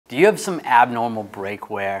Do you have some abnormal brake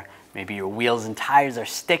wear? Maybe your wheels and tires are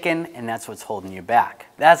sticking and that's what's holding you back.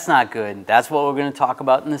 That's not good. That's what we're going to talk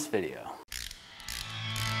about in this video.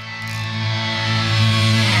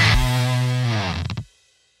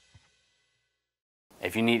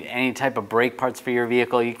 If you need any type of brake parts for your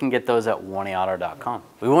vehicle, you can get those at 1aauto.com.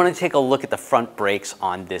 We want to take a look at the front brakes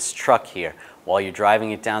on this truck here. While you're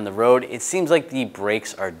driving it down the road, it seems like the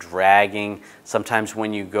brakes are dragging. Sometimes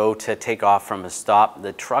when you go to take off from a stop,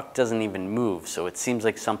 the truck doesn't even move, so it seems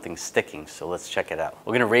like something's sticking. So let's check it out.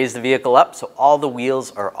 We're going to raise the vehicle up so all the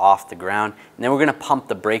wheels are off the ground, and then we're going to pump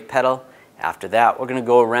the brake pedal. After that, we're going to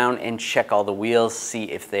go around and check all the wheels, see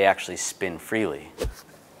if they actually spin freely.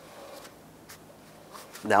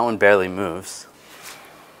 That one barely moves.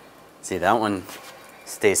 See, that one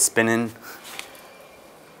stays spinning.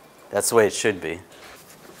 That's the way it should be.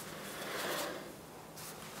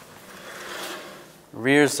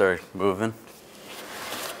 Rears are moving.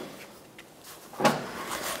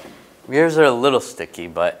 Rears are a little sticky,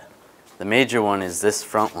 but the major one is this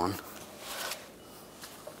front one.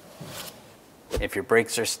 If your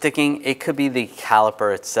brakes are sticking, it could be the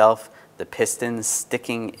caliper itself, the pistons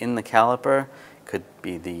sticking in the caliper. Could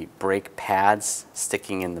be the brake pads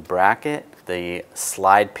sticking in the bracket, the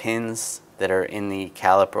slide pins that are in the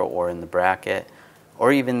caliper or in the bracket,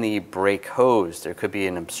 or even the brake hose. There could be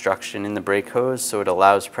an obstruction in the brake hose, so it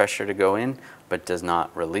allows pressure to go in, but does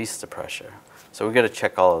not release the pressure. So we've got to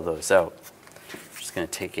check all of those out. I'm just going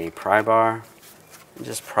to take a pry bar and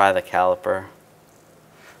just pry the caliper.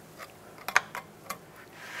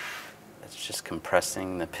 That's just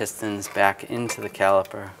compressing the pistons back into the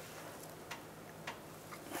caliper.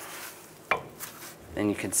 Then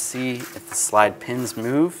you can see if the slide pins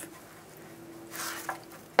move.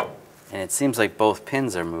 And it seems like both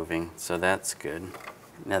pins are moving, so that's good.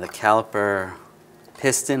 Now the caliper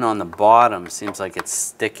piston on the bottom seems like it's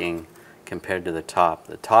sticking compared to the top.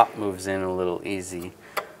 The top moves in a little easy.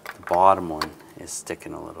 The bottom one is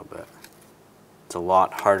sticking a little bit. It's a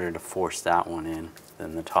lot harder to force that one in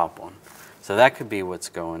than the top one. So that could be what's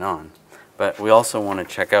going on. But we also want to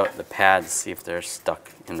check out the pads, see if they're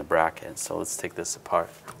stuck in the bracket. So let's take this apart.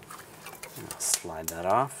 Slide that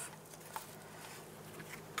off.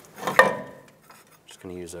 Just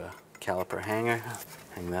going to use a caliper hanger,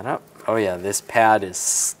 hang that up. Oh yeah, this pad is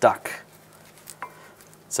stuck.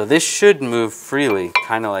 So this should move freely,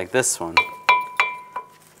 kind of like this one.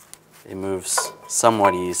 It moves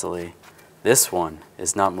somewhat easily. This one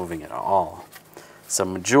is not moving at all. So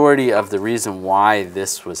majority of the reason why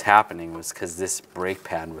this was happening was because this brake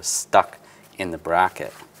pad was stuck in the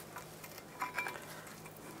bracket.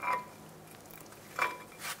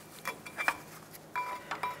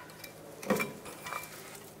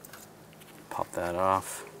 Pop that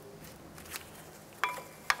off.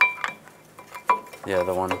 The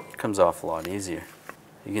other one comes off a lot easier.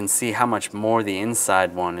 You can see how much more the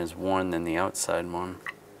inside one is worn than the outside one.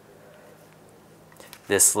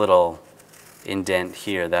 This little indent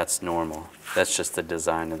here, that's normal. That's just the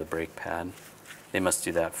design of the brake pad. They must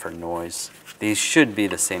do that for noise. These should be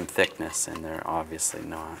the same thickness, and they're obviously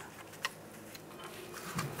not.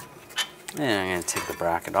 And I'm going to take the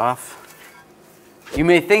bracket off. You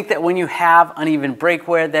may think that when you have uneven brake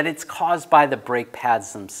wear that it's caused by the brake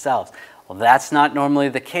pads themselves. Well, that's not normally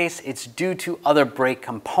the case. It's due to other brake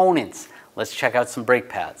components. Let's check out some brake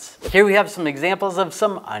pads. Here we have some examples of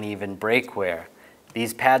some uneven brake wear.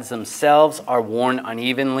 These pads themselves are worn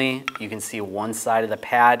unevenly. You can see one side of the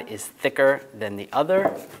pad is thicker than the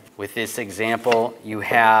other. With this example, you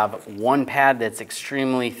have one pad that's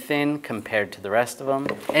extremely thin compared to the rest of them.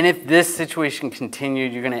 And if this situation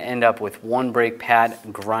continued, you're going to end up with one brake pad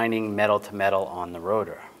grinding metal to metal on the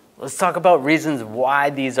rotor. Let's talk about reasons why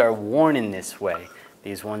these are worn in this way.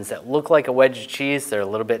 These ones that look like a wedge of cheese, they're a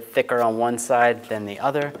little bit thicker on one side than the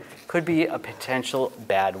other, could be a potential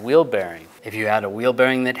bad wheel bearing. If you had a wheel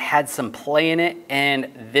bearing that had some play in it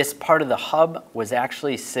and this part of the hub was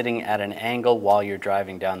actually sitting at an angle while you're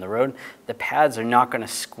driving down the road, the pads are not going to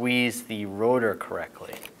squeeze the rotor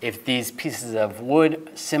correctly. If these pieces of wood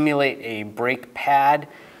simulate a brake pad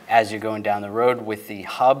as you're going down the road with the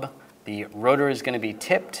hub, the rotor is going to be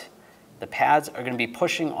tipped. The pads are going to be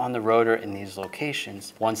pushing on the rotor in these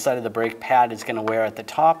locations. One side of the brake pad is going to wear at the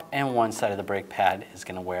top and one side of the brake pad is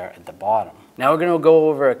going to wear at the bottom. Now we're going to go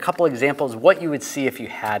over a couple examples of what you would see if you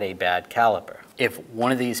had a bad caliper. If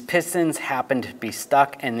one of these pistons happened to be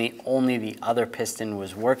stuck and only the other piston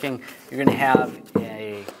was working, you're going to have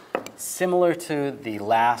a similar to the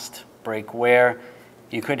last brake wear.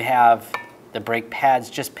 You could have the brake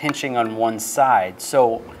pads just pinching on one side.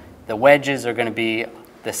 So the wedges are going to be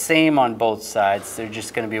the same on both sides. They're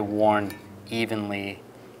just going to be worn evenly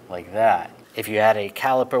like that. If you had a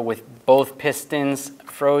caliper with both pistons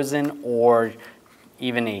frozen or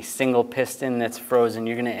even a single piston that's frozen,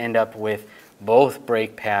 you're going to end up with both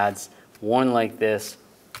brake pads, one like this,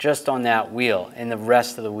 just on that wheel, and the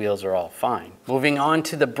rest of the wheels are all fine. Moving on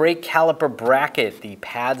to the brake caliper bracket, the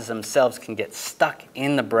pads themselves can get stuck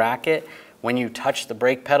in the bracket. When you touch the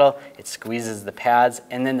brake pedal, it squeezes the pads,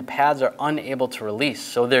 and then the pads are unable to release,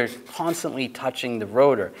 so they're constantly touching the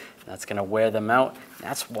rotor. That's going to wear them out.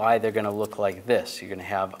 That's why they're going to look like this. You're going to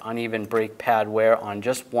have uneven brake pad wear on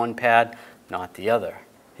just one pad, not the other.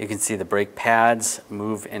 You can see the brake pads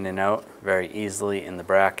move in and out very easily in the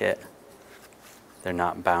bracket. They're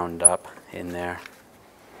not bound up in there.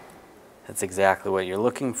 That's exactly what you're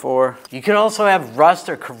looking for. You could also have rust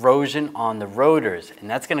or corrosion on the rotors, and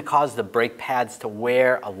that's going to cause the brake pads to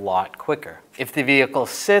wear a lot quicker. If the vehicle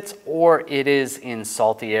sits or it is in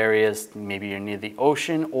salty areas, maybe you're near the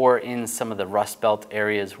ocean or in some of the rust belt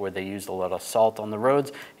areas where they use a lot of salt on the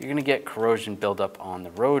roads, you're going to get corrosion buildup on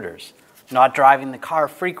the rotors. Not driving the car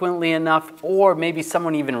frequently enough, or maybe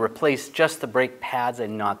someone even replaced just the brake pads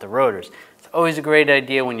and not the rotors. It's always a great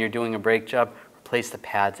idea when you're doing a brake job, replace the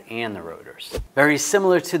pads and the rotors. Very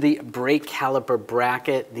similar to the brake caliper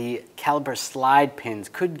bracket, the caliper slide pins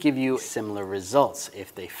could give you similar results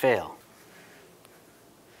if they fail.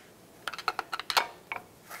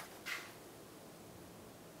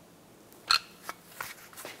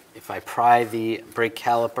 If I pry the brake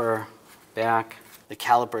caliper back, the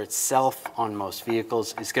caliper itself on most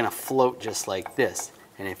vehicles is going to float just like this.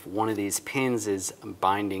 And if one of these pins is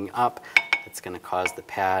binding up, it's going to cause the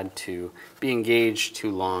pad to be engaged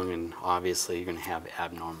too long, and obviously you're going to have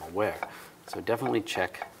abnormal wear. So definitely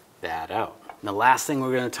check that out. And the last thing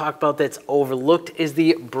we're going to talk about that's overlooked is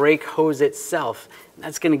the brake hose itself. And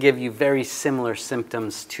that's going to give you very similar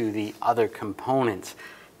symptoms to the other components.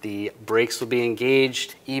 The brakes will be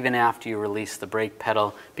engaged even after you release the brake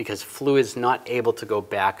pedal because fluid is not able to go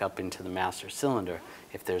back up into the master cylinder.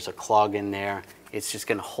 If there's a clog in there, it's just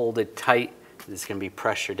going to hold it tight. There's going to be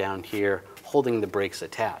pressure down here holding the brakes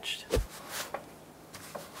attached.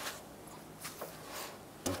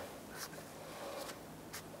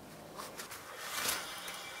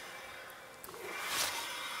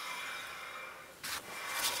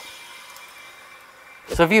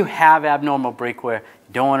 So if you have abnormal brake wear,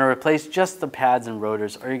 you don't want to replace just the pads and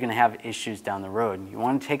rotors, or you're going to have issues down the road. You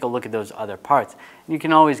want to take a look at those other parts. You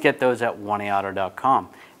can always get those at 1aauto.com.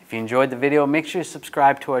 If you enjoyed the video, make sure you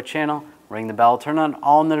subscribe to our channel, ring the bell, turn on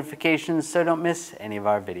all notifications so don't miss any of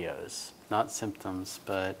our videos. Not symptoms,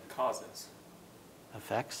 but causes.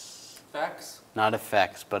 Effects? Effects? Not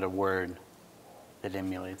effects, but a word that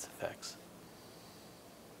emulates effects.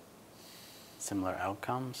 Similar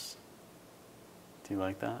outcomes? Do you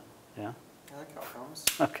like that? Yeah? I like outcomes.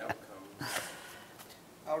 Okay.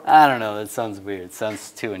 Outcomes. I don't know, that sounds weird. It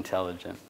sounds too intelligent.